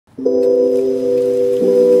Never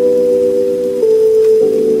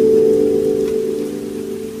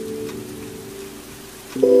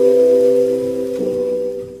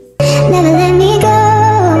let me go.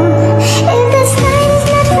 If this night is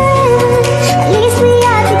not forever, at least we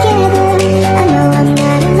are together. I know I'm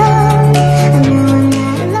not alone. I know I'm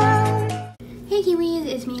not alone. Hey Kiwis,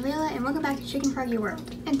 it's me Layla and welcome back to Chicken Froggy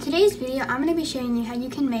World. In today's video, I'm going to be showing you how you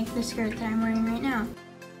can make the skirt that I'm wearing right now.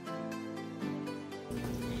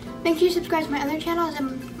 Make sure you subscribe to my other channels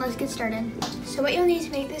and let's get started. So what you'll need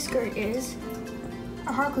to make this skirt is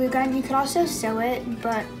a hot glue gun. You could also sew it,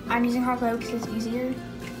 but I'm using hot glue because it's easier.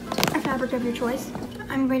 A fabric of your choice.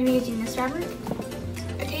 I'm going to be using this fabric,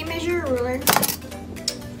 a tape measure, a ruler,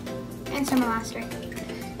 and some elastic.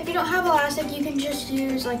 If you don't have elastic, you can just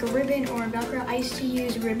use like a ribbon or a Velcro. I used to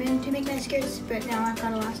use ribbon to make my skirts, but now I've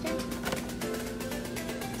got elastic.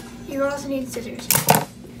 You also need scissors.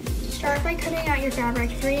 Start by cutting out your fabric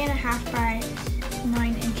 3.5 by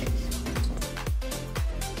 9 inches.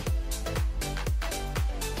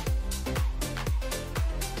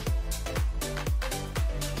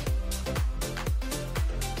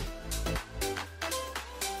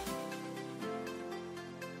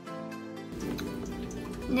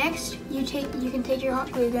 Next, you can take your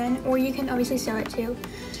hot glue gun, or you can obviously sew it too,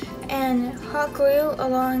 and hot glue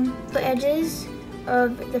along the edges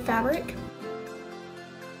of the fabric,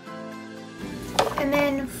 and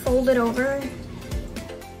then fold it over.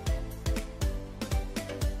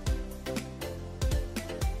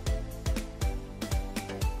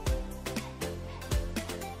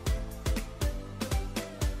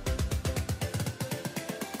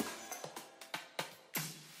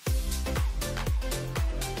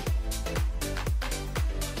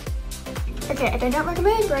 Okay, I don't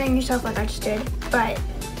recommend burning yourself like I just did, but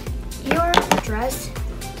your dress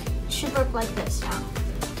should look like this now.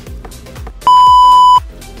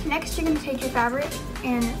 Next, you're going to take your fabric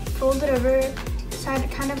and fold it over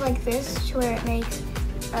side kind of like this to where it makes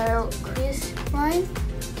a crease line,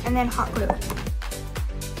 and then hot glue it.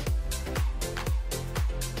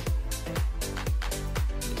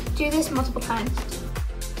 Do this multiple times.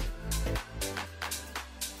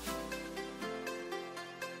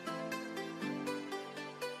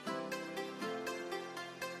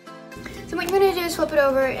 So what you're going to do is flip it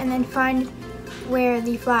over and then find where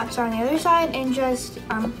the flaps are on the other side and just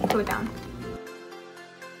glue it down.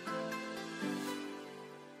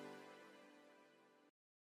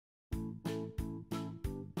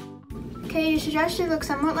 Okay, your dress should look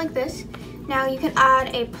somewhat like this. Now you can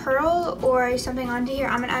add a pearl or something onto here.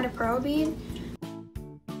 I'm going to add a pearl bead.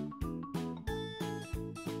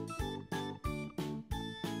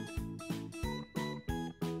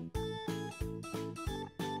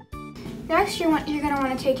 Next, you're going to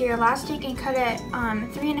want to take your elastic and cut it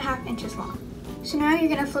 3.5 inches long. So now you're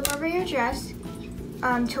going to flip over your dress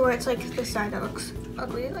to where it's like this side that looks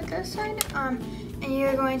ugly, like this side. And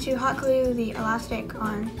you're going to hot glue the elastic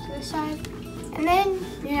on to this side. And then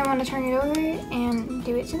you're going to want to turn it over and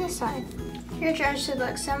do it to this side. Your dress should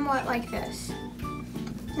look somewhat like this.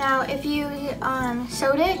 Now, if you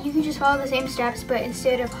sewed it, you can just follow the same steps, but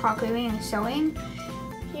instead of hot gluing and sewing,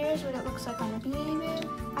 here's what it looks like on the beanie bib.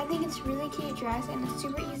 I think it's a really cute dress and it's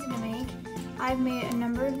super easy to make. I've made a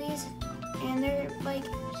number of these and they're like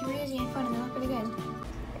super easy and fun and they look really good.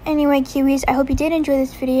 Anyway, Kiwis, I hope you did enjoy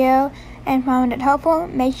this video and found it helpful.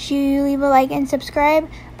 Make sure you leave a like and subscribe.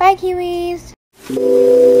 Bye, Kiwis!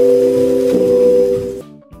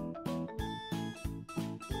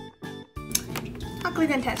 Hot glue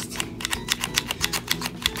gun test.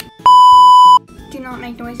 Do not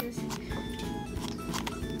make noises.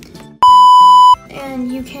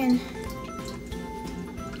 And you can,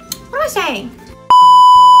 what am I saying?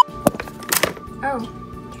 Oh,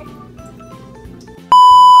 okay.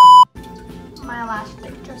 My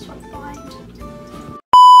elastic just went flying.